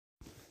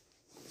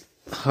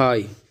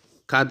Hi,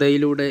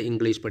 കഥയിലൂടെ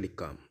English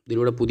പഠിക്കാം.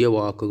 ഇതിലൂടെ പുതിയ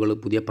വാക്കുകൾ,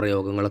 പുതിയ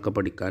പ്രയോഗങ്ങളൊക്കെ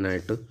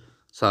പഠിക്കാനായിട്ട്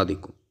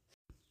സാധിക്കും.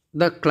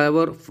 ദ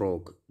ക്ലെവർ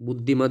ഫ്രോഗ്,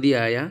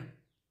 ബുദ്ധിമതിയായ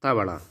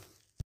തവള.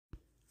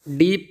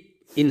 ഡീപ്പ്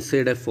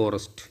ഇൻസൈഡ് എ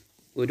ഫോറസ്റ്റ്,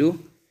 ഒരു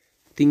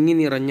തിങ്ങി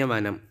നിറഞ്ഞ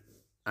വനം,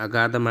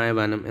 അഗാധമായ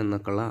വനം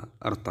എന്നൊക്കെയുള്ള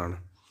അർത്ഥമാണ്.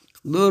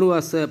 ദർ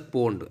വാസ് എ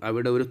പോണ്ട്,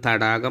 അവിടെ ഒരു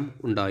തടാകം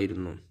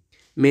ഉണ്ടായിരുന്നു.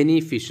 മെനി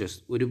ഫിഷസ്,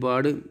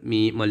 ഒരുപാട്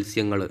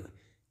മത്സ്യങ്ങൾ.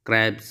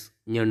 ക്രാബ്സ്,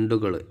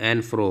 ഞണ്ടുകൾ.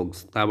 And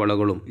frogs,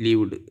 തവളകളും.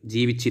 ലിവ്ഡ്,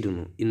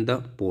 ജീവിച്ചിരുന്നു. ഇൻ ദ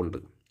പോണ്ട്,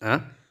 ആ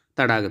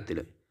തടാകത്തിൽ.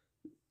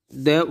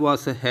 There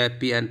was A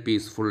happy and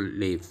peaceful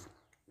life,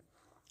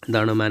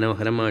 ഇതാണ്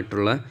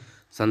മനോഹരമായിട്ടുള്ള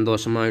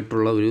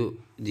സന്തോഷമായിട്ടുള്ള ഒരു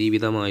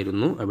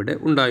ജീവിതമായിരുന്നു അവിടെ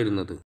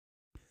ഉണ്ടായിരുന്നത്.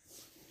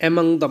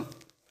 എമംഗ് ദം,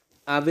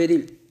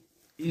 അവരിൽ.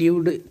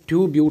 ലിവ്ഡ്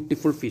ടു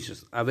ബ്യൂട്ടിഫുൾ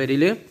ഫിഷസ്,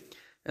 അവരിൽ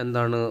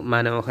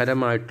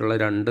മനോഹരമായിട്ടുള്ള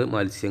രണ്ട്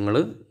മത്സ്യങ്ങൾ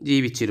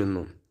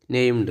ജീവിച്ചിരുന്നു.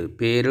 നെയ്മഡ്,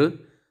 പേര്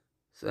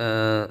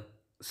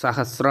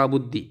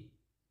സഹസ്രാബുദ്ധി,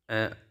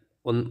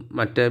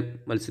 മറ്റേ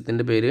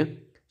മത്സ്യത്തിൻ്റെ പേര്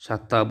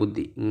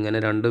ശതാബുദ്ധി. ഇങ്ങനെ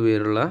രണ്ട്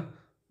പേരുള്ള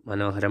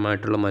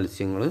മനോഹരമായിട്ടുള്ള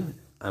മത്സ്യങ്ങൾ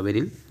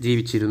അവരിൽ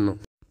ജീവിച്ചിരുന്നു.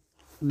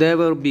 ദേ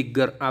വർ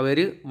ബിഗ്ഗർ, അവർ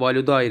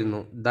വലുതായിരുന്നു.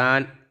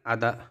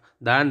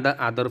 ദാൻ ദ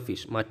അതർ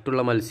ഫിഷ്,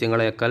 മറ്റുള്ള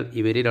മത്സ്യങ്ങളെക്കാൾ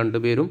ഇവർ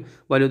രണ്ടുപേരും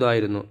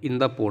വലുതായിരുന്നു. ഇൻ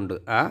ദ പോണ്ട്,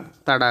 ആ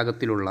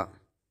തടാകത്തിലുള്ള.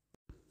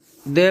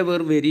 ദേ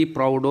were very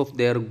proud of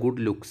their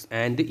good looks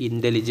and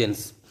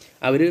intelligence,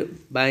 അവർ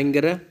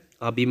ഭയങ്കര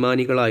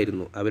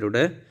അഭിമാനികളായിരുന്നു.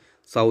 അവരുടെ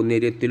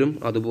സൗന്ദര്യത്തിലും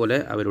അതുപോലെ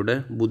അവരുടെ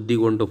ബുദ്ധി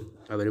കൊണ്ടും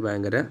അവർ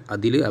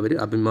അവർ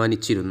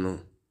അഭിമാനിച്ചിരുന്നു.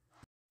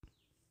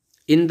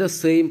 ഇൻ ദ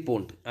സെയിം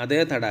പോണ്ട്, അതേ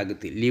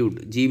തടാകത്തിൽ.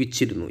 ലിവ്ഡ്,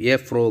 ജീവിച്ചിരുന്നു. എ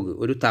ഫ്രോഗ്,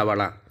 ഒരു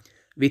തവള.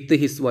 വിത്ത്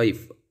ഹിസ്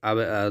വൈഫ്,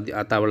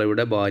 ആ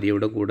തവളയുടെ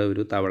ഭാര്യയുടെ കൂടെ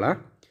ഒരു തവള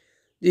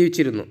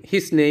ജീവിച്ചിരുന്നു.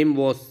 ഹിസ് നെയിം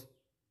വാസ്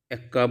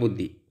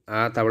എക്കാബുദ്ധി,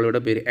 ആ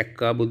തവളയുടെ പേര്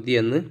എക്കാബുദ്ധി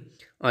എന്ന്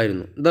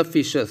ആയിരുന്നു. ദ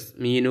ഫിഷസ്,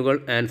 മീനുകൾ.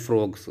 ആൻഡ്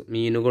ഫ്രോഗ്സ്,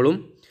 മീനുകളും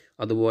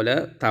അതുപോലെ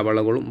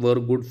തവളകളും. വെർ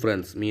ഗുഡ്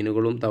ഫ്രണ്ട്സ്,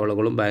 മീനുകളും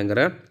തവളകളും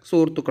ഭയങ്കര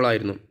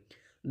സുഹൃത്തുക്കളായിരുന്നു.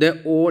 ദ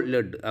ഓൾ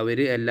ലെഡ്, അവർ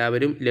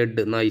എല്ലാവരും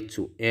ലെഡ്,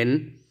 നയിച്ചു. എൻ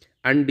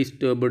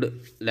അൺഡിസ്റ്റർബ്ഡ്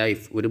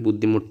ലൈഫ്, ഒരു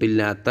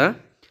ബുദ്ധിമുട്ടില്ലാത്ത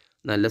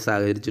നല്ല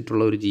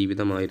സഹകരിച്ചിട്ടുള്ള ഒരു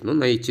ജീവിതമായിരുന്നു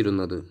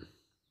നയിച്ചിരുന്നത്.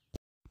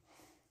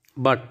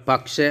 ബട്ട്,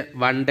 പക്ഷേ.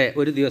 വൺ ഡേ,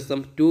 ഒരു ദിവസം.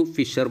 ടു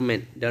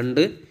ഫിഷർമെൻ,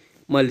 രണ്ട്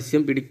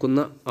മത്സ്യം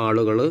പിടിക്കുന്ന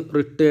ആളുകൾ.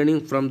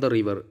 റിട്ടേണിങ് ഫ്രം ദ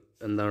റിവർ,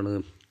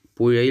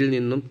 പുഴയിൽ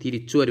നിന്നും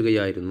തിരിച്ചു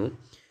വരികയായിരുന്നു.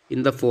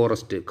 ഇൻ ദ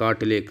ഫോറസ്റ്റ്,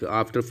 കാട്ടിലേക്ക്.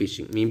 ആഫ്റ്റർ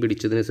ഫിഷിംഗ്, മീൻ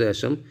പിടിച്ചതിന്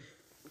ശേഷം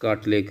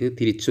കാട്ടിലേക്ക്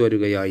തിരിച്ചു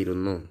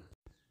വരികയായിരുന്നു.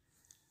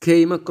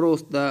 Came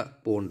across the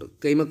pond,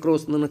 came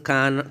across എന്ന്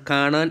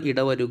കാണാൻ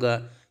ഇടവരുക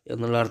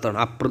എന്നുള്ള അർത്ഥമാണ്.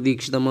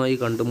 അപ്രതീക്ഷിതമായി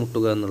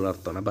കണ്ടുമുട്ടുക എന്നുള്ള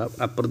അർത്ഥമാണ്. അപ്പോൾ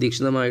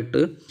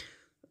അപ്രതീക്ഷിതമായിട്ട്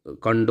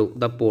കണ്ടു.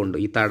 ദ പോണ്ട്,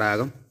 ഈ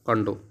തടാകം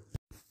കണ്ടു.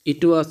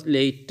 It was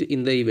late in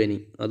the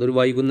evening, അതൊരു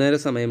വൈകുന്നേര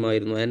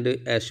സമയമായിരുന്നു. ആൻഡ്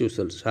ആസ്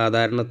യൂസ്വൽ,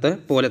 സാധാരണത്തെ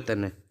പോലെ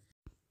തന്നെ.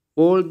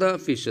 ഓൾ ദ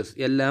ഫിഷസ്,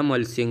 എല്ലാ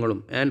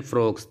മത്സ്യങ്ങളും. And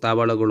frogs,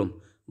 തവളകളും.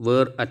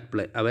 Where at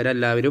play,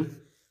 അവരെല്ലാവരും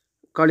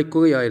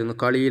കളിക്കുകയായിരുന്നു,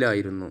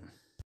 കളിയിലായിരുന്നു.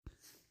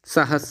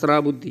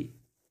 സഹസ്രാബുദ്ധി,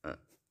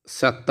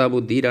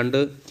 ശതാബുദ്ധി, രണ്ട്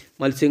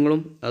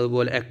മത്സ്യങ്ങളും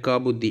അതുപോലെ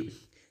എക്കാബുദ്ധി.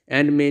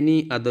 ആൻഡ് മെനി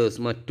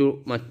അതേഴ്സ്,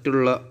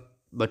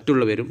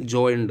 മറ്റുള്ളവരും.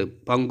 ജോയിൻഡ്,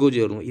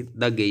 പങ്കുചേർന്നു.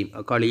 ദ ഗെയിം,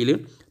 ആ കളിയിൽ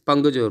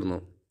പങ്കുചേർന്നു.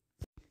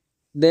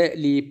 ദ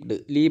ലീപ്ഡ്,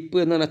 ലീപ്പ്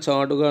എന്ന് പറഞ്ഞാൽ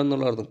ചാടുക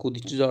എന്നുള്ള അർത്ഥം,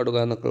 കുതിച്ചു ചാടുക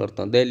എന്നൊക്കെയുള്ള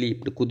അർത്ഥം. ദ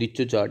ലീപ്ഡ്,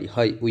 കുതിച്ചു ചാടി.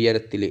 ഹൈ,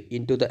 ഉയരത്തിൽ.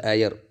 ഇൻ ടു ദ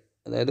എയർ,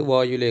 അതായത്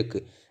വായുവിലേക്ക്.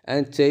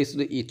 ആൻഡ്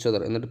ചേസ്ഡ് ഈച്ച്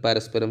അതർ, എന്നിട്ട്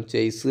പരസ്പരം.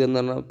 ചേസ് എന്ന്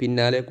പറഞ്ഞാൽ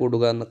പിന്നാലെ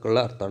കൂടുക എന്നൊക്കെയുള്ള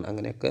അർത്ഥമാണ്.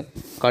 അങ്ങനെയൊക്കെ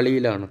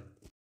കളിയിലാണ്.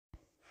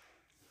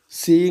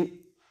 സീയിങ്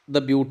ദ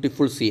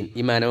ബ്യൂട്ടിഫുൾ സീൻ,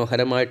 ഈ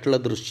മനോഹരമായിട്ടുള്ള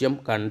ദൃശ്യം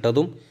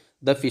കണ്ടതും.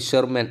 ദ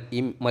ഫിഷർമെൻ, ഈ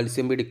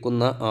മത്സ്യം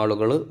പിടിക്കുന്ന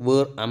ആളുകൾ.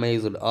 വേർ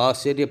അമേസ്ഡ്,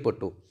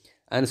 ആശ്ചര്യപ്പെട്ടു.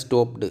 ആൻഡ്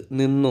സ്റ്റോപ്ഡ്,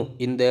 നിന്നു.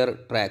 ഇൻ ദെയർ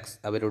ട്രാക്സ്,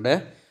 അവരുടെ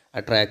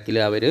ആ ട്രാക്കിൽ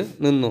അവർ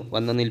നിന്നു,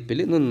 വന്ന നിൽപ്പിൽ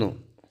നിന്നു.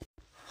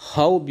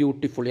 ഹൗ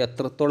ബ്യൂട്ടിഫുൾ,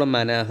 എത്രത്തോളം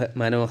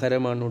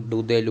മനോഹരമാണ്.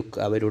 ഡു ദേ ലുക്ക്,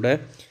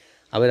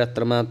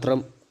 അവരത്രമാത്രം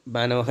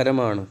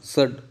മനോഹരമാണ്.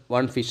 സെഡ്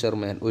വൺ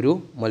ഫിഷർമാൻ, ഒരു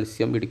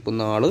മത്സ്യം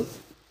പിടിക്കുന്ന ആൾ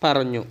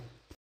പറഞ്ഞു.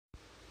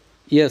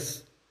 യെസ്,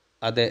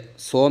 അതെ.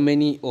 So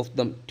many of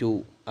them to,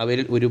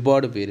 അവരിൽ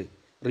ഒരുപാട് പേര്.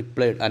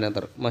 റിപ്ലൈഡ്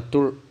അനദർ,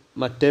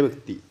 മറ്റേ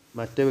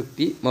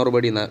വ്യക്തി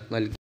മറുപടി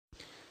നൽകി.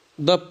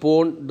 The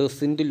pond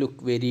doesn't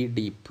look very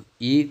deep,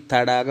 ഈ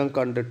തടാകം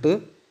കണ്ടിട്ട്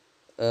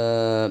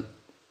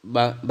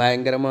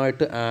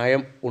ഭയങ്കരമായിട്ട്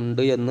ആഴം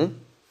ഉണ്ട് എന്ന്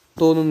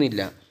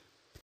തോന്നുന്നില്ല.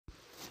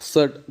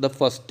 സെഡ് ദ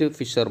ഫസ്റ്റ്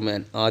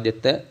ഫിഷർമാൻ,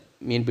 ആദ്യത്തെ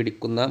മീൻ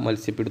പിടിക്കുന്ന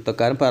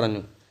മത്സ്യപിടുത്തക്കാരൻ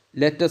പറഞ്ഞു.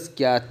 Let's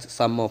catch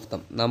some of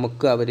them,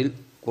 നമുക്ക് അവരിൽ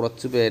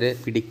കുറച്ചു പേരെ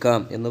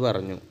പിടിക്കാം എന്ന്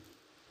പറഞ്ഞു.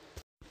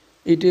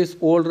 It is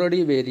already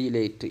very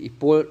late,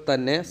 ഇപ്പോൾ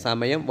തന്നെ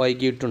സമയം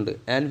വൈകിയിട്ടുണ്ട്.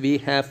 And we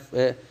have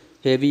A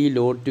heavy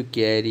load to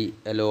carry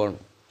alone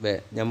വേ,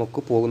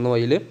 നമുക്ക് പോകുന്ന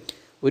വഴിയിൽ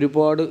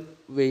ഒരുപാട്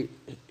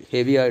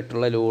ഹെവി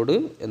ആയിട്ടുള്ള load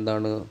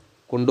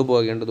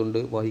കൊണ്ടുപോകേണ്ടതുണ്ട്,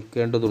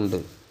 വഹിക്കേണ്ടതുണ്ട്.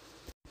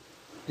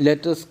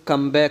 Let's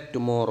come back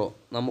tomorrow,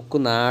 നമുക്ക്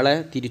നാളെ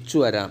തിരിച്ചു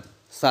വരാം.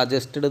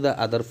 സജസ്റ്റഡ് ദ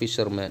അതർ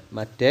ഫിഷർമാൻ,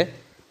 മറ്റേ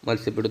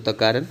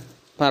മത്സ്യപിടുത്തക്കാരൻ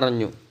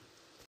പറഞ്ഞു.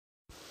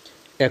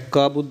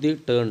 എക്കാബുദ്ധി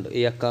ടേൺഡ്,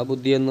 ഈ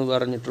എക്കാബുദ്ധി എന്ന്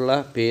പറഞ്ഞിട്ടുള്ള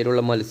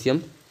പേരുള്ള മത്സ്യം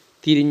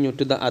തിരിഞ്ഞു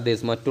ടു ദ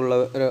അതേഴ്സ്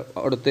മറ്റുള്ളവർ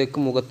അടുത്തേക്ക്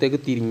മുഖത്തേക്ക്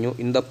തിരിഞ്ഞു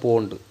ഇൻ ദ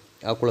പോണ്ട്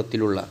ആ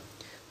കുളത്തിലുള്ള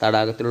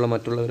തടാകത്തിലുള്ള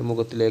മറ്റുള്ളവർ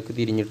മുഖത്തിലേക്ക്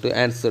തിരിഞ്ഞിട്ട്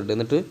ആൻസർഡ്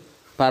എന്നിട്ട്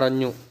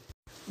പറഞ്ഞു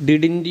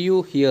ഡിഡിൻറ്റ് യു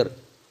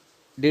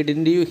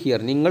ഹിയർ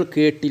നിങ്ങൾ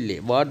കേട്ടില്ലേ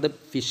വാട്ട് ദ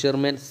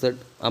ഫിഷർമാൻ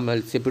സെഡ് ആ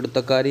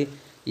മത്സ്യപിടുത്തക്കാർ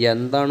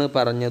എന്താണ്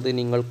പറഞ്ഞത്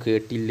നിങ്ങൾ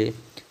കേട്ടില്ലേ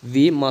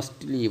വി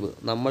മസ്റ്റ് ലീവ്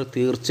നമ്മൾ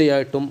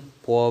തീർച്ചയായിട്ടും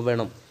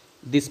പോവണം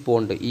ദിസ്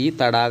പോണ്ട് ഈ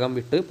തടാകം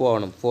വിട്ട്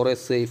പോകണം ഫോർ എ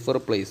സേഫർ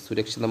പ്ലേസ്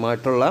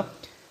സുരക്ഷിതമായിട്ടുള്ള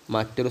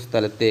മറ്റൊരു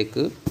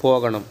സ്ഥലത്തേക്ക്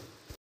പോകണം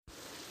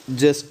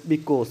ജസ്റ്റ്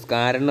ബിക്കോസ്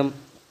കാരണം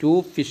ടു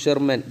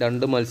ഫിഷർമെൻ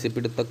രണ്ട്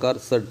മത്സ്യപിടുത്തക്കാർ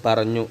സെഡ്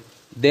പറഞ്ഞു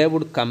ദേ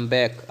വുഡ് കം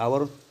ബാക്ക്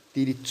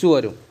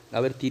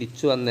അവർ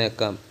തിരിച്ചു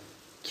വന്നേക്കാം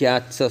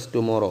ക്യാച്ചസ്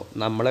ടുമോറോ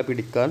നമ്മളെ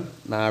പിടിക്കാൻ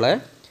നാളെ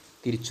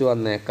തിരിച്ചു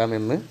വന്നേക്കാം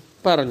എന്ന്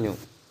പറഞ്ഞു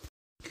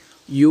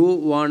you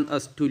want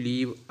us to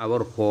leave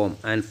our home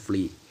and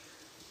flea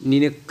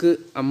നിനക്ക്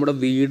നമ്മുടെ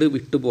വീട്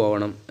വിട്ടു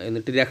പോകണം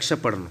എന്നിട്ട്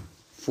രക്ഷപ്പെടണം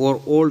ഫോർ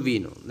ഓൾ വി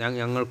നോ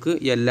ഞങ്ങൾക്ക്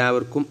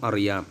എല്ലാവർക്കും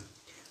അറിയാം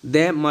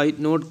they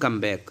might not come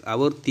back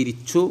അവർ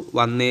തിരിച്ചു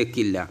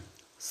വന്നേക്കില്ല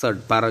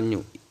സഡ്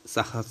പറഞ്ഞു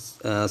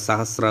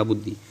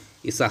സഹസ്രാബുദ്ധി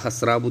ഈ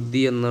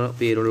സഹസ്രാബുദ്ധി എന്ന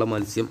പേരുള്ള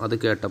മത്സ്യം അത്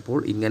കേട്ടപ്പോൾ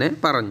ഇങ്ങനെ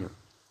പറഞ്ഞു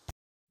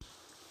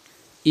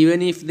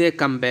even if they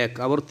come back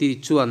അവർ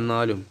തിരിച്ചു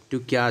വന്നാലും ടു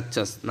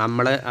ക്യാച്ചസ്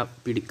നമ്മളെ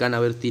പിടിക്കാൻ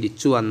അവർ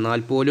തിരിച്ചു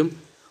വന്നാൽ പോലും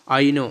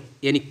ഐനോ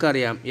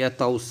എനിക്കറിയാം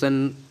 1000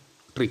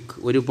 ട്രിക്ക്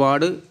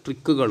ഒരുപാട്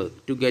ട്രിക്കുകൾ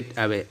ടു ഗെറ്റ്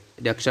അവേ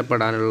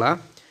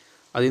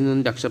അതിൽ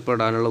നിന്നും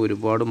രക്ഷപ്പെടാനുള്ള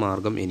ഒരുപാട്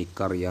മാർഗം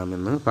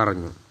എനിക്കറിയാമെന്ന്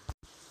പറഞ്ഞു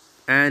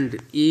and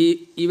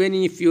even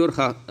if your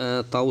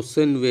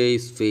 1000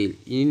 vase fail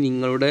ഇനി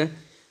നിങ്ങളുടെ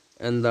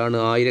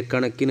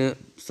ആയിരക്കണക്കിന്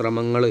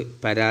ശ്രമങ്ങൾ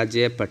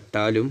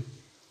പരാജയപ്പെട്ടാലും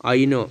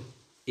ഐനോ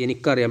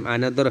എനിക്കറിയാം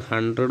അനദർ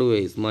 100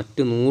 വേസ്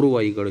മറ്റ് 100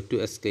 വഴികൾ ടു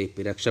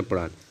എസ്കേപ്പ്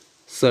രക്ഷപ്പെടാൻ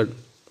സഡ്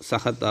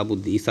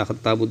സഹത്താബുദ്ധി ഈ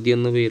സഹത്താബുദ്ധി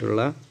എന്ന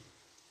പേരുള്ള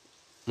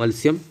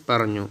മത്സ്യം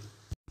പറഞ്ഞു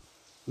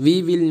വി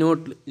വിൽ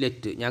നോട്ട്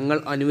ലെറ്റ് ഞങ്ങൾ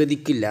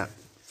അനുവദിക്കില്ല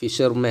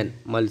ഫിഷർമാൻ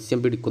മത്സ്യം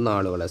പിടിക്കുന്ന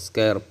ആളുകളെ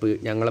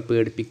ഞങ്ങളെ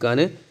പേടിപ്പിക്കാൻ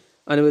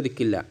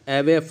അനുവദിക്കില്ല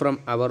away from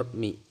our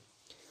me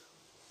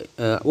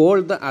all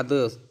the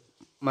others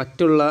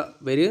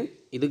മറ്റുള്ളവർ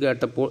ഇത്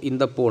കേട്ടപ്പോൾ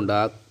പോണ്ട്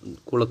ആ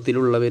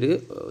കുളത്തിലുള്ളവർ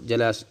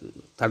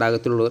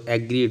തടാകത്തിലുള്ളവർ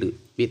അഗ്രീഡ്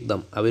വിത്ത്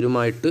ദം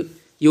അവരുമായിട്ട്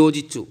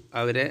യോജിച്ചു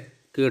അവരെ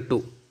കേട്ടു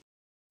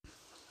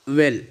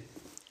well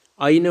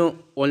I know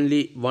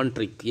only one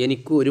trick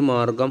എനിക്ക് ഒരു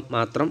മാർഗം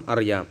മാത്രം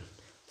അറിയാം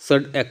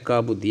സഡ്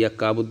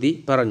എക്കാബുദ്ധി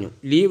പറഞ്ഞു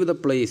leave the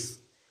place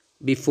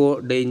before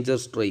danger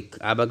strike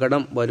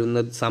അപകടം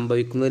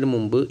സംഭവിക്കുന്നതിന്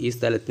മുമ്പ് ഈ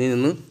സ്ഥലത്ത്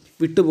നിന്ന്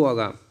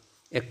വിട്ടുപോകാം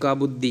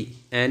എക്കാബുദ്ധി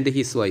and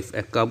his wife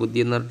എക്കാബുദ്ധി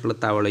എന്നിട്ടുള്ള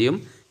തവളയും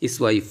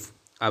his wife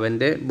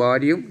അവൻ്റെ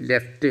ഭാര്യയും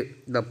ലെഫ്റ്റ്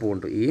ദ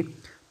പോണ്ട് ഈ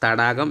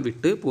തടാകം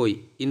വിട്ട് പോയി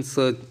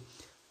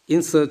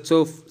in search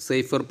of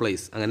safer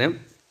place അങ്ങനെ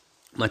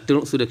മറ്റു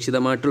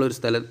സുരക്ഷിതമായിട്ടുള്ള ഒരു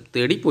സ്ഥലം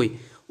തേടിപ്പോയി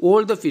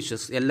ഓൾ ദ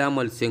ഫിഷസ് എല്ലാ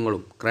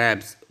മത്സ്യങ്ങളും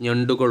ക്രാബ്സ്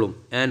ഞണ്ടുകളും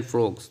ആൻഡ്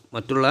ഫ്രോഗ്സ്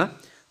മറ്റുള്ള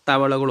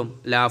തവളകളും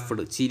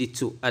ലാഫ്ഡ്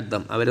ചിരിച്ചു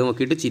അddം അവരെ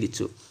നോക്കിയിട്ട്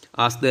ചിരിച്ചു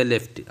ആസ് ദ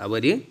ലെഫ്റ്റ്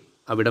അവർ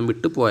അവിടം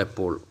വിട്ട്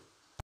പോയപ്പോൾ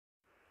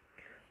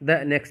ദ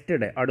നെക്സ്റ്റ്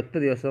ഡേ അടുത്ത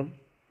ദിവസം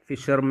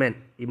ഫിഷർമാൻ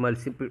ഈ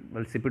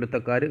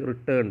മത്സ്യപിടുത്തക്കാർ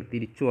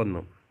തിരിച്ചു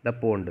വന്നു ദ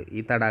പോണ്ട്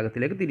ഈ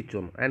തടാകത്തിലേക്ക് തിരിച്ചു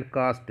വന്നു ആൻഡ്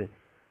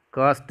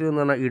കാസ്റ്റ്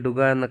എന്ന് പറഞ്ഞാൽ ഇടുക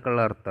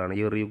എന്നൊക്കെയുള്ള അർത്ഥമാണ്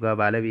എറിയുക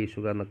വല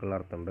വീശുക എന്നൊക്കെയുള്ള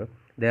അർത്ഥമുണ്ട്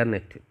ദർ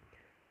നെറ്റ്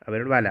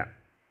അവരുടെ വല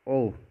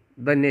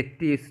ദ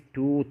നെറ്റ് ഈസ്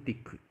ടു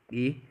തിക്ക്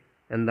ഈ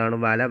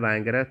വല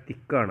ഭയങ്കര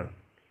തിക്കാണ്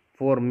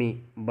ഫോർ മീ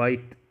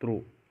ബൈറ്റ് ത്രൂ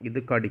ഇത്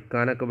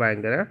കടിക്കാനൊക്കെ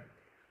ഭയങ്കര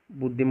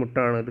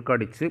ബുദ്ധിമുട്ടാണ് ഇത്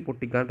കടിച്ച്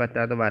പൊട്ടിക്കാൻ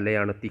പറ്റാത്ത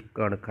വലയാണ്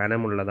തിക്കാണ്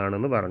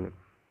കനമുള്ളതാണെന്ന് പറഞ്ഞു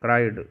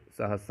ക്രൈഡ്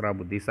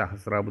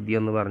സഹസ്രാബുദ്ധി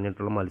എന്ന്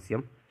പറഞ്ഞിട്ടുള്ള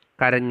മത്സ്യം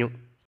കരഞ്ഞു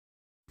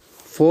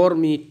ഫോർ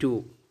മീ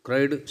ടു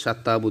ക്രൈഡ്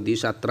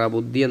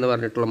ശത്രാബുദ്ധി എന്ന്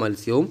പറഞ്ഞിട്ടുള്ള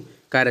മത്സ്യവും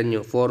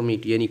കരഞ്ഞു ഫോർ മീ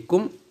ടു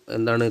എനിക്കും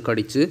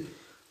കടിച്ച്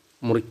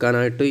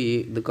മുറിക്കാനായിട്ട്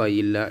ഇത്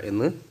കഴിയില്ല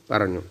എന്ന്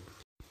പറഞ്ഞു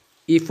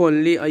if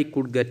only I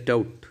could get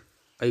out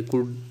I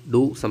could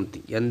do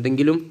something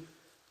എന്തെങ്കിലും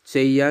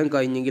ചെയ്യാൻ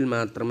കഴിഞ്ഞെങ്കിൽ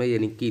മാത്രമേ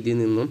എനിക്ക് ഇതിൽ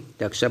നിന്നും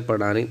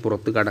രക്ഷപ്പെടാൻ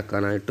പുറത്ത്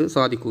കടക്കാനായിട്ട്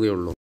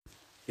സാധിക്കുകയുള്ളൂ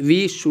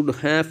we should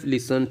have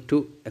listen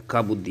to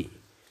എക്കാബുദ്ധി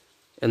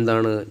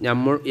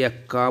നമ്മൾ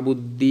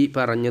എക്കാബുദ്ധി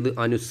പറഞ്ഞത്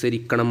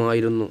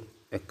അനുസരിക്കണമായിരുന്നു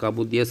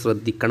എക്കാബുദ്ധിയെ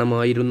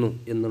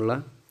ശ്രദ്ധിക്കണമായിരുന്നു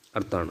എന്നുള്ള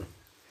അർത്ഥമാണ്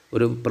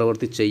ഒരു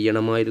പ്രവൃത്തി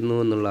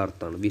ചെയ്യണമായിരുന്നു എന്നുള്ള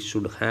അർത്ഥമാണ് we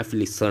should have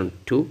listen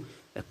to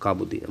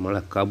എക്കാബുദ്ധി നമ്മൾ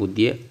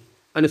എക്കാബുദ്ധിയെ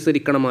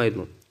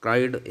അനുസരിക്കണമായിരുന്നു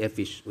ക്രൈഡ് എ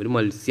ഫിഷ് ഒരു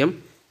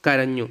മത്സ്യം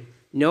കരഞ്ഞു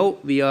now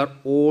we are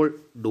all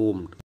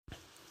doomed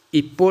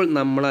ഇപ്പോൾ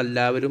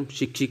നമ്മളെല്ലാവരും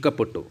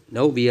ശിക്ഷിക്കപ്പെട്ടു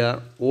now we are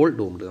all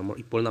doomed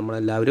ഇപ്പോൾ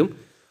നമ്മളെല്ലാവരും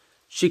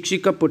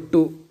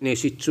ശിക്ഷിക്കപ്പെട്ടു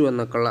നശിച്ചു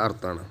എന്നൊക്കെയുള്ള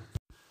അർത്ഥമാണ്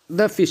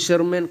ദ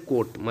ഫിഷർമാൻ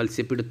കോട്ട്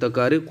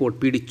മത്സ്യപിടുത്തക്കാർ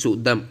കോട്ട് പിടിച്ചു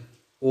ദം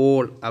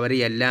ഓൾ അവരെ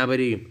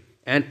എല്ലാവരെയും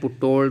and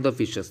put all the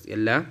fishes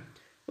എല്ലാ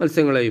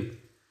മത്സ്യങ്ങളെയും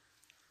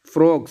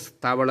frogs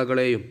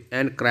തവളകളെയും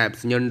and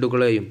crabs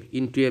ഞണ്ടുകളെയും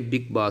in to A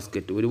big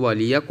basket ഒരു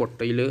വലിയ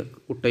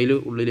കുട്ടയിൽ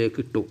ഉള്ളിലേക്ക്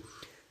ഇട്ടു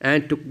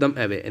ആൻഡ് ടുക്ക് ദം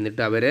അവേ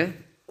എന്നിട്ട് അവരെ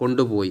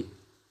കൊണ്ടുപോയി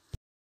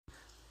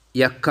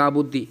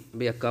യക്കാബുദ്ധി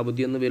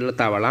എന്ന പേരുള്ള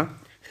തവള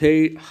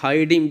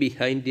ഹൈഡിങ്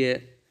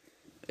ബിഹൈൻഡ്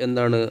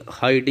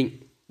ഹൈഡിങ്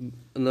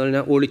എന്ന്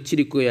പറഞ്ഞാൽ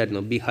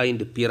ഒളിച്ചിരിക്കുകയായിരുന്നു.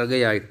 ബിഹൈൻഡ്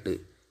പിറകെയായിട്ട്.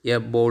 എ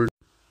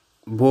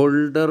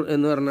ബോൾഡർ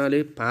എന്ന് പറഞ്ഞാൽ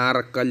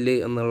പാറക്കല്ല്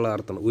എന്നുള്ള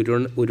അർത്ഥമാണ്.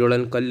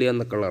 ഉരുളൻ കല്ല്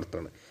എന്നൊക്കെയുള്ള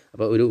അർത്ഥമാണ്.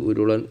 അപ്പോൾ ഒരു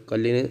ഉരുളൻ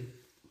കല്ലിന്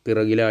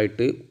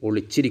പിറകിലായിട്ട്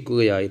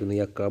ഒളിച്ചിരിക്കുകയായിരുന്നു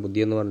യക്കാബുദ്ധി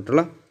എന്ന്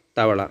പറഞ്ഞിട്ടുള്ള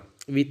തവള.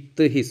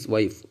 വിത്ത് ഹിസ്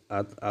വൈഫ്,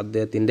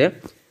 അദ്ദേഹത്തിൻ്റെ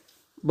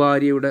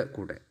ഭാര്യയുടെ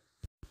കൂടെ.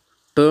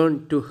 Turn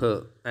to her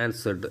and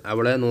Z,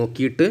 അവളെ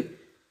നോക്കിയിട്ട്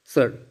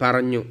സെഡ്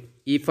പറഞ്ഞു,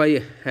 if I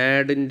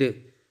ഹാഡൻറ്റ്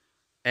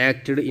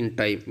acted in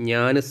time,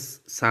 ഞാൻ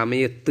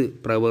സമയത്ത്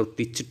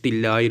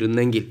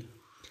പ്രവർത്തിച്ചിട്ടില്ലായിരുന്നെങ്കിൽ,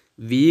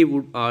 we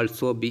would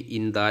also be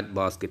in that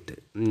basket,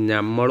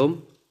 നമ്മളും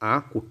ആ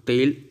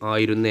കുട്ടയിൽ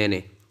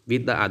ആയിരുന്നേനെ,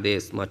 വിത്ത് ദ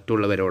അതേഴ്സ്,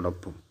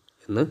 മറ്റുള്ളവരോടൊപ്പം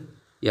എന്ന്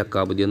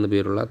യക്കാബുദ്ധി എന്നു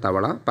പേരുള്ള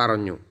തവള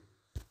പറഞ്ഞു.